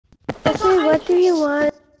I said, what do you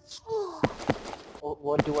want?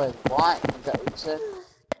 What do I want? Is that what you said?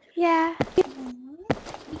 Yeah.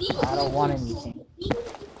 I don't want anything.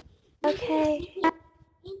 Okay. I'm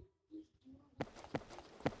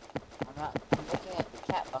looking at the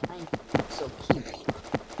cat behind you. It's so cute.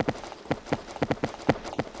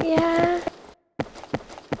 Yeah.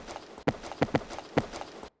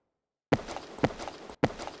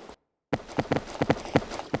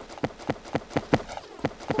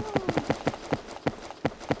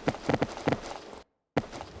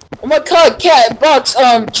 Oh my god, cat, box,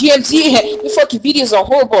 GMZ, your fucking videos are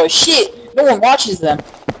horrible as shit. No one watches them.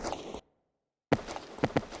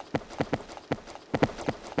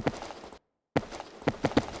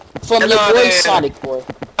 From your Hello boy, there. Sonic Boy.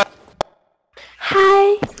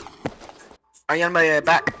 Hi. Are you on my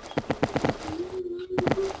back?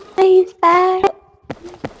 He's back.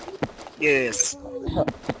 Yes.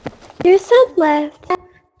 Your son left.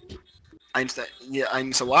 I'm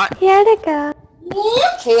so what? He had to go.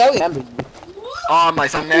 Okay, I remember you. Oh, my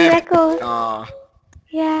son He left. let go.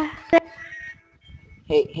 Yeah.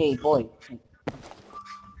 Hey, boy.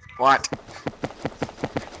 What?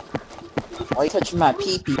 Why you touching my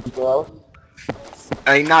pee-pee, bro?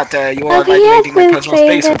 I'm not, you Oh, are he has violating my been personal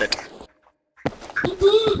saying space with this.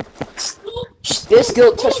 it. This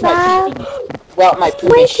girl touched my Stop. pee-pee without my Wait,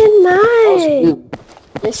 permission. did That was not. rude.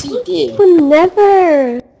 Yes, he did. Would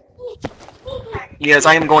never. Yes,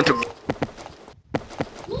 I am going to...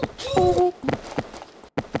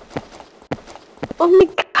 Oh my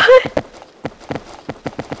god.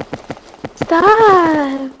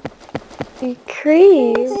 Stop. You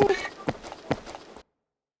creep.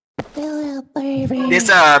 This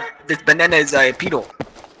banana is a pedo.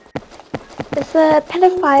 It's a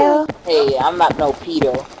pedophile. Hey, I'm not no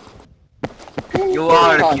pedo. You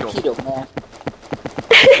are a Calling pedo. pedo, man.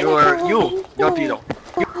 You're pedo.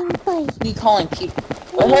 You calling pedo?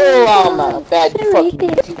 Hello, bad You're fucking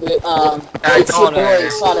rapist. YouTuber. I It's your don't boy, know.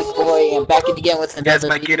 Sonic Boy, and back again with Yes, another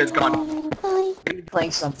my video. kid is gone.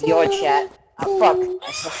 Playing some VR chat. Oh, fuck.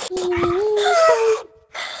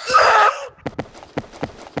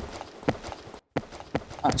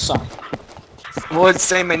 I'm sorry. Who's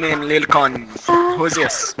saying my name, Lil Con? Stop. Who's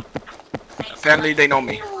this? Apparently they know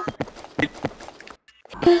me.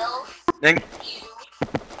 Then,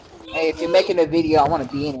 Hey, if you're making a video, I want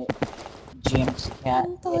to be in it. James, cat.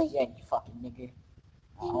 Yeah, you fucking nigga.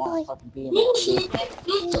 I want to fucking be in that shit.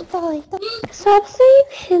 Stop saying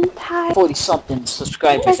hentai. 40 something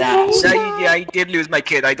subscribers Okay. ass. yeah, I did lose my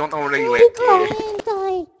kid. I don't know where he went.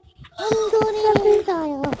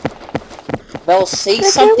 Well, say The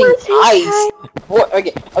girl something wants nice. hentai. Boy,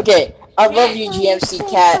 okay. I love you, GMC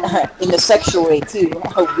cat, in the sexual way too.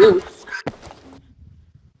 Oh, rude.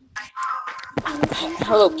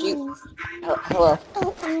 Hello, cute. Hello.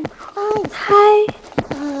 Hi.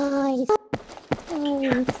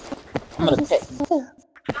 I'm gonna pet you. Okay.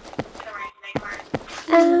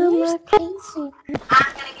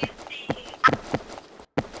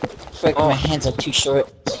 Frick, Oh. my hands are too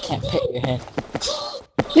short. I can't pet your head.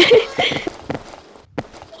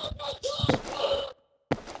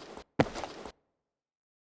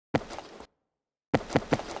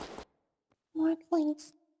 More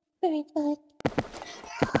points. Very good.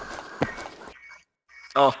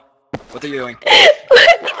 Oh, what are you doing?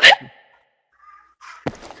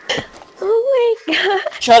 Oh my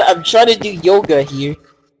god. I'm trying to do yoga here.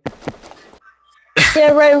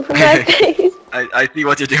 Yeah, right in front of my face. I see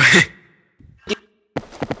what you're doing.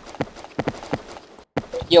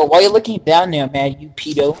 Yo, why you looking down there, man? You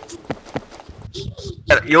pedo.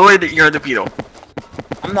 You're the pedo.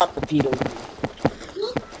 I'm not the pedo.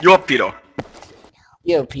 You're pedo.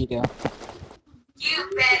 You're a pedo.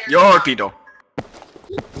 You're pedo.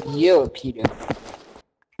 You're a pedo. Do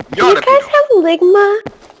You're you the guys pedo. have ligma?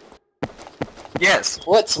 Yes,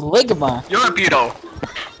 What's ligma? you're a pedo.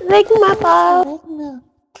 Ligma ball.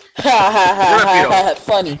 Ha ha ha You're a ha pedo. ha.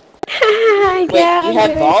 Funny. Wait, Yeah, you I'm had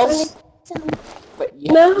very balls? funny. Wait,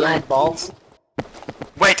 No. you had balls?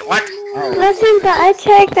 Wait, what? Oh. Listen, but I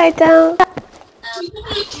checked, I don't.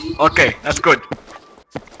 Okay, that's good.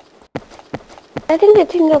 I think they're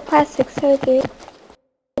doing no plastic surgery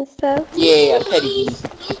and stuff. Yeah, pedigree.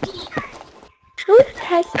 Who's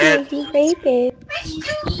touching you, rapist?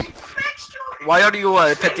 Why are you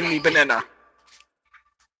petting me, banana?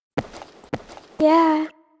 Yeah,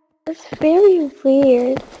 it's very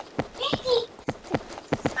weird.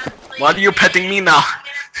 Why are you petting me now?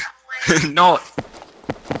 No,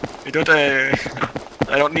 I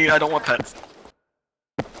don't want pets.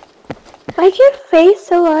 Why's your face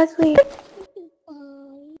so ugly?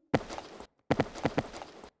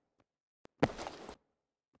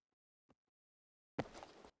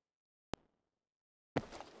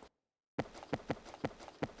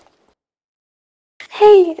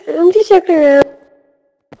 Hey, I'm just joking around.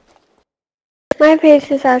 My face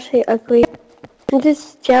is actually ugly. I'm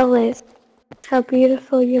just jealous how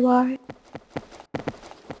beautiful you are.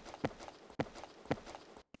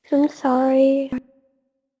 I'm sorry.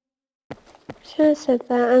 Should have said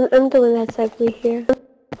that. I'm the one that's ugly here.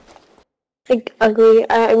 Like ugly.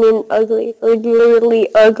 I mean ugly. Like literally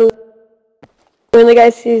ugly. When the guy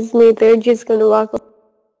sees me, they're just gonna walk away.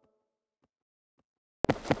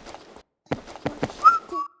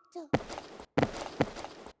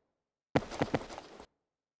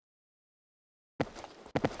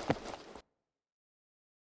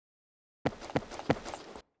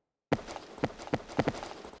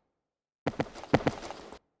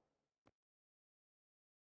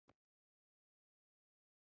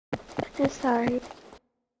 I'm sorry.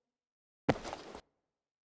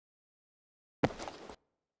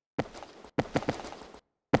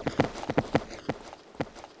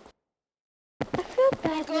 I feel Oh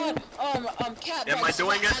my bad god, now. Cat, Am I this is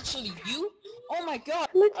doing not it? actually you? Oh my god.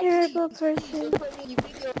 I'm a terrible Please, person. put me in your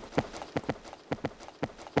video.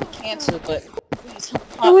 Cancel, but please,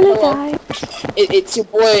 I'm gonna hello. die. It's your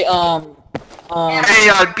boy, Hey,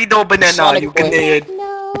 Pedo Banana, Sonic you Boy. can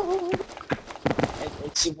No.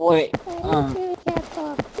 It's your boy, I hate your cat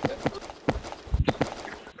box.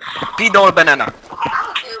 Pedo Banana.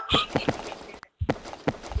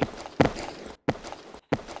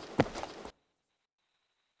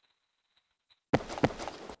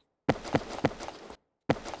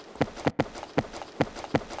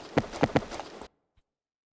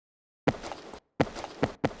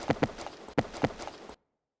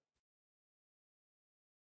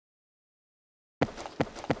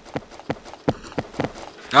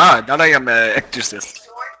 Ah, now I am exorcist.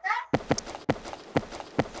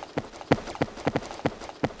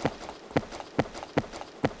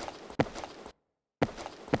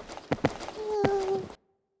 No.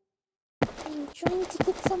 I'm trying to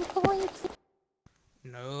get some coins.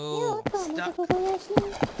 No, stuck.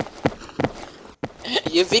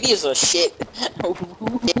 your videos are shit.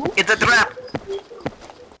 It's a trap.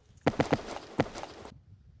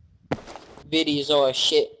 Videos are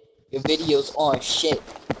shit. Your videos are shit.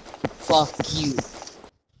 Fuck you.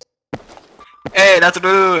 Hey, that's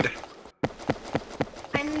rude.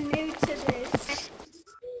 I'm new to this.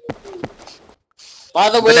 By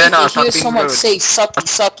the way, if Banana, you hear stop being someone rude. say sucky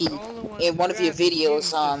sucky The only one in one who of your asked Jim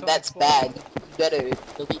videos, to that's solve bad. for. You better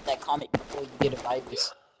delete that comment before you get a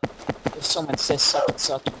virus. If someone says sucky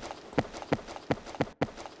sucky.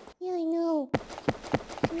 Yeah, I know.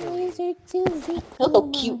 Why is there two Zico? Hello,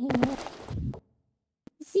 cute.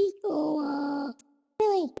 Zico,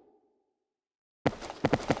 really?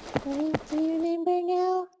 Do you remember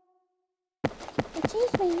now? I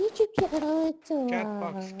changed my YouTube channel to,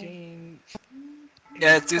 Catbox game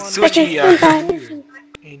Yeah, is it's fun Okay, sushi. I'm and back. weird,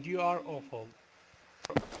 and you are awful.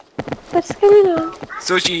 What's going on?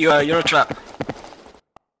 Sushi, you're a trap.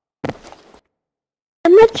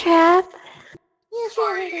 I'm a trap. yeah,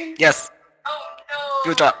 sure, hold on. Yes,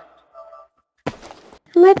 you trap.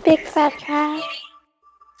 I'm a big fat trap.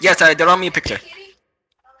 Yes, draw me a picture.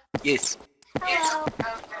 Yes. Hello.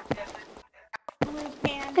 Blue A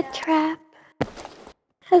panda. trap.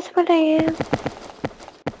 That's what I am.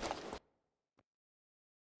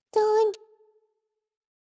 Done.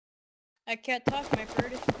 I can't talk, my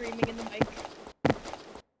bird is screaming in the mic.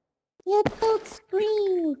 Yeah, don't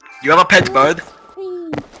scream. You have a pet Don't bird?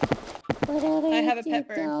 scream. Whatever I you have a do, pet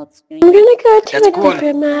bird. don't scream. I'm gonna go to That's a cool.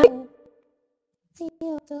 different map.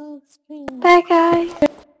 Still, don't scream. Bye, guys.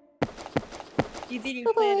 He's eating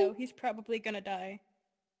Bye-bye. Play-Doh, he's probably gonna die.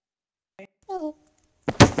 Oh,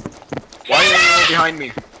 Why are you behind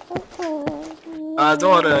me? oh.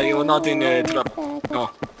 Dora, you're not in trap. Back. No.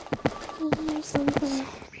 Here's something.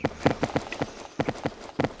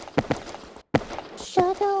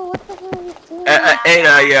 Shut up, what the hell are you doing?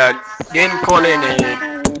 Hey, didn't call in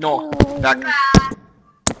no, back.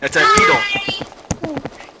 It's a Pedo.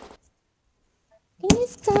 Can you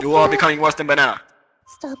stop You are that? becoming worse than banana.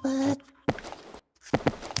 Stop it.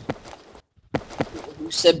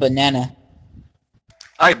 Who said banana?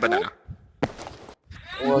 I banana.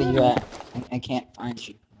 Where are you at? I can't find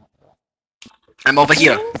you. I'm over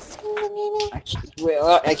here. Actually, wait,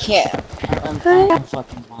 I can't. I'm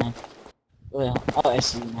fucking blind. Well, oh, I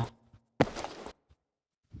see you now.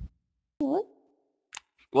 What?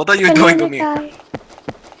 What are you doing to Banana me? guy.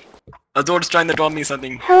 Azor's trying to draw me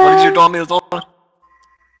something. Hello? What did you draw me, Azor?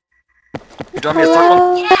 You draw me a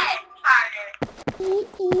circle? Hello?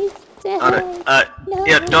 He's dead. Alright, No.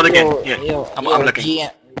 yeah, draw it again. Yeah, I'm looking.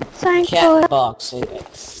 Cat box.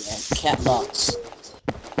 Cat box.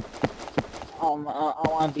 I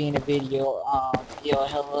want to be in a video. Yo,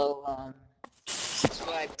 hello.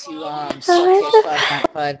 Subscribe to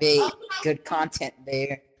Suckhead5958. Good content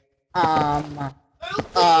there.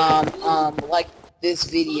 Like this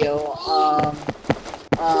video.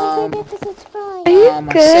 Don't forget to subscribe. Are you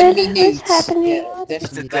Send good? me What's nudes. happening? Yeah,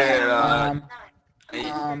 definitely Is it that. I-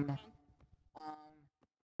 Um,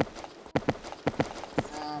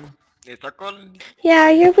 circle? Yeah,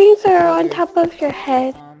 your wings are on top of your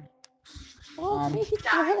head. Oh Um, my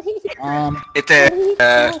god. It's What are you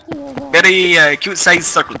a talking about? very cute size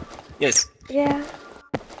circle. Yes. Yeah.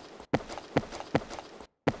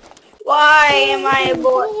 Why am I a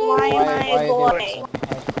boy? Why am why I a are there boy? wings on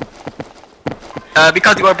your head?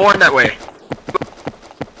 Because you were born that way.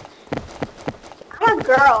 I'm a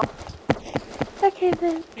girl. Okay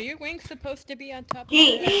then. Are your wings supposed to be on top of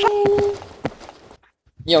Gee. your head?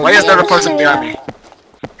 Yo, Why is there a cat, person behind me?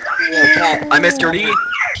 yo, cat. I missed your D?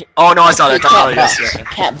 Oh no, I saw that. I saw Cat it. box. Yes, yes.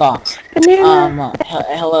 Cat box. Banana.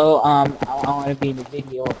 Hello. I want to be in the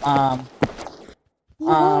video. You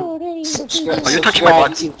are already in the video. Are you touching my Subscribe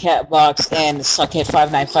butt? to Catbox and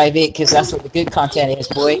Suckhead5958 because that's what the good content is,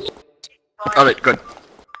 boy. Alright, good.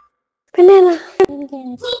 Banana.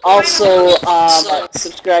 Also,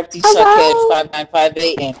 subscribe to Hello?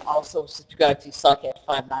 Suckhead5958 and also subscribe to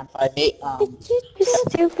Suckhead5958. Did you You're just...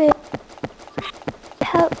 stupid.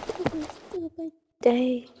 Help Stupid.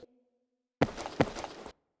 day.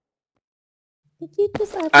 Did you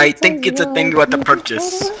just I advertise think it's a your thing you have to YouTube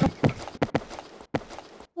purchase. channel?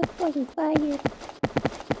 What fucking faggot?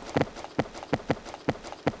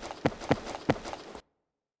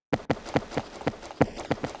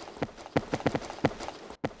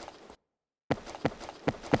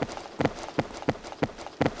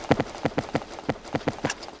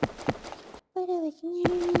 Whatever, can you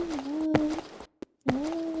hear me?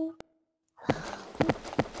 No.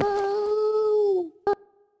 No.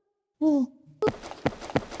 Oh.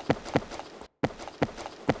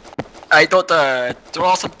 I thought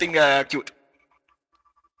draw something cute.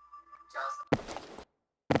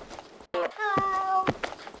 Hello,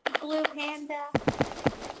 blue panda.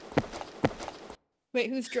 Wait,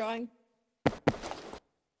 who's drawing?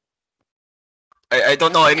 I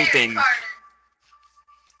don't know anything.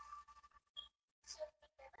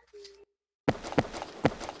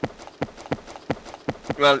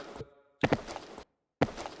 Well,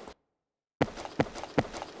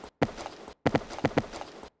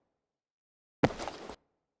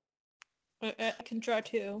 I can draw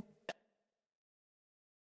too.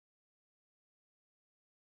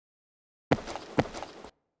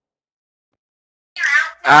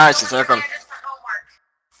 it's a circle.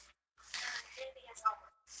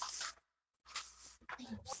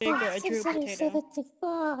 There you go, I drew a potato.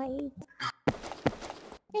 675.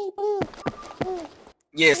 Hey, Blue. Blue.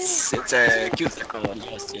 Yes, it's a cute circle.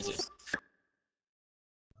 Yes, yes, yes.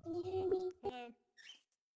 Can you hear me? Hello.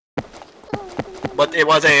 Oh, I can hear But you. it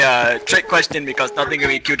was a trick question because nothing will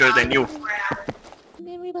be cuter than you. And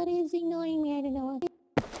everybody is ignoring me. I don't know.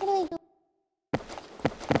 Where do I go?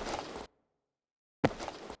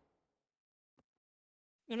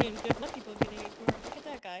 I mean, there's less people getting ignored. Look at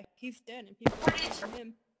that guy. He's dead and people are ignoring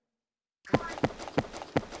him.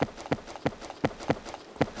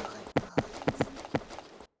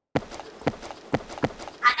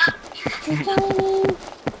 You're timing.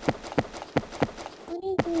 What are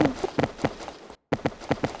you doing?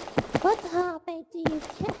 What happened to you,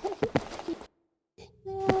 cat?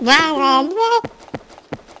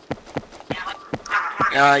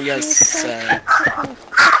 Yes.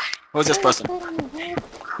 Who's this person?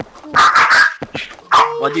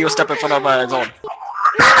 Why do you step in front of my zone?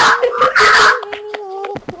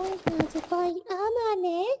 I'm on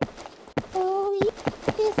it. So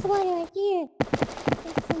this one right here.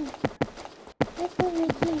 This one. This one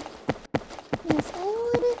right here. Yes, I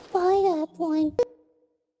want to buy that one.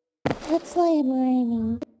 That's why I'm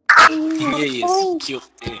running. He is cute.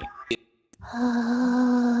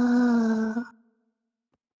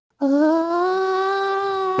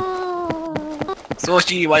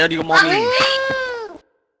 Soshi, why are you mourning?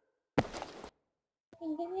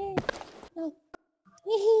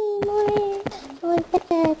 More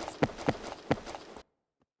pets.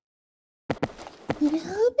 What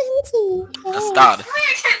happened to you, That's cats? sad.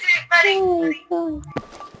 Oh my god.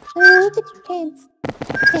 Oh, look at your cats.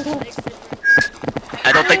 Legs are broken.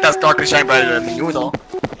 I don't think that's darker shine brighter than you though.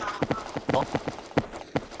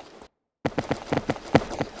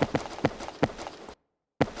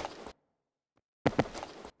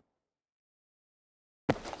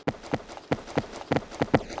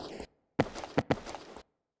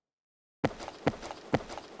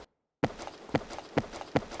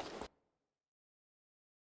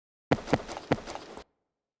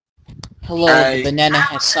 Hello, the banana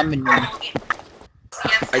has summoned me.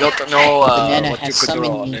 I don't know Banana what you has could do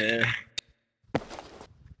summoned on me.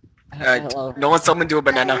 Hello. no one summoned you a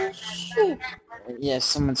banana. Oh, shit. Yes,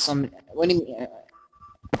 someone summoned. What do you mean?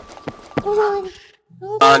 Hold on.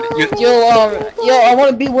 Hold You, on. Yo, I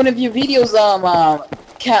want to be one of your videos.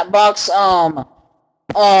 Catbox.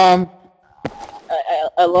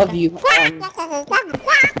 I love you.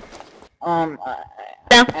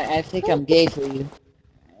 I think I'm gay for you.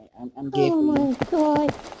 I'm gay Oh for you. my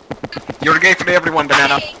god. you're gay for everyone,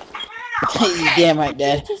 banana. You damn right,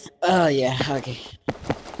 Dad. Just Oh yeah, okay.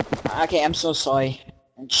 Okay, I'm so sorry.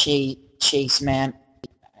 Chase, man.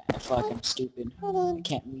 Fuck, I'm stupid. hold I on.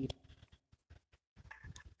 can't read.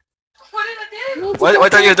 Need to go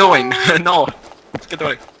What are you back doing? out. No, get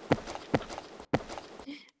away.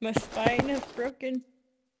 My spine is broken.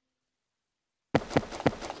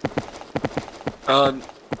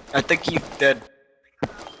 I think he's dead.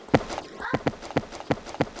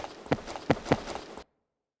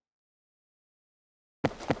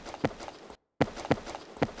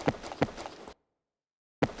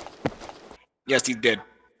 Yes, he's dead.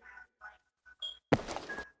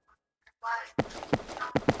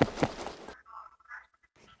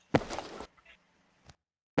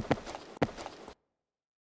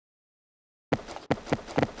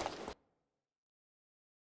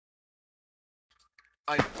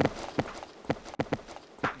 I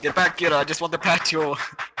get back here. I just want to pat you.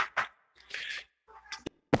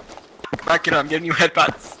 Back here. I'm giving you head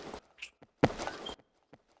pats.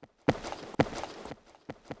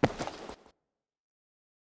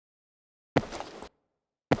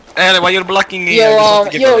 And why you're blocking me? I just want to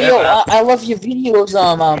give you a head pat. I love your videos,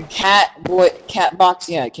 Catbox,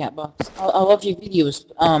 yeah, Catbox. I love your videos,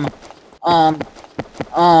 um, um,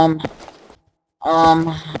 um,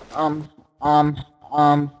 um, um,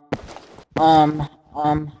 um,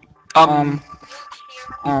 um,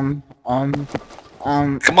 um,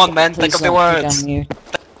 Um, come on, man. Think please of the don't think I'm words. here.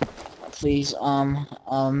 Please, um,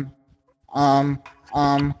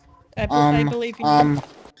 I believe in you.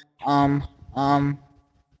 um,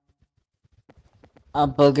 a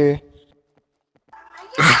booger.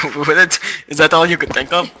 With it, is that all you could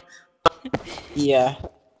think of? Yeah.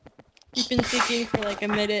 You've been thinking for like a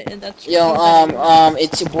minute, and that's Yo, comes out of your mouth.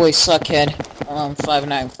 it's your boy Suckhead,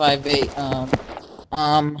 5958, um,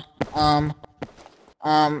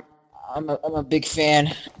 um, I'm a big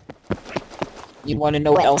fan. You wanna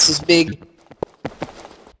know what else is big?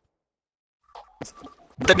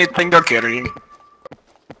 Anything they're carrying.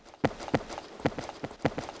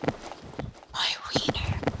 My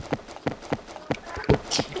wiener.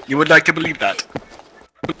 You would like to believe that?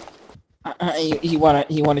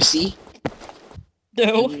 You wanna see?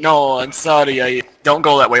 No. No, I'm sorry. I don't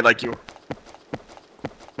go that way like you.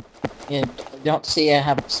 Yeah, don't say I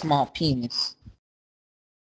have a small penis.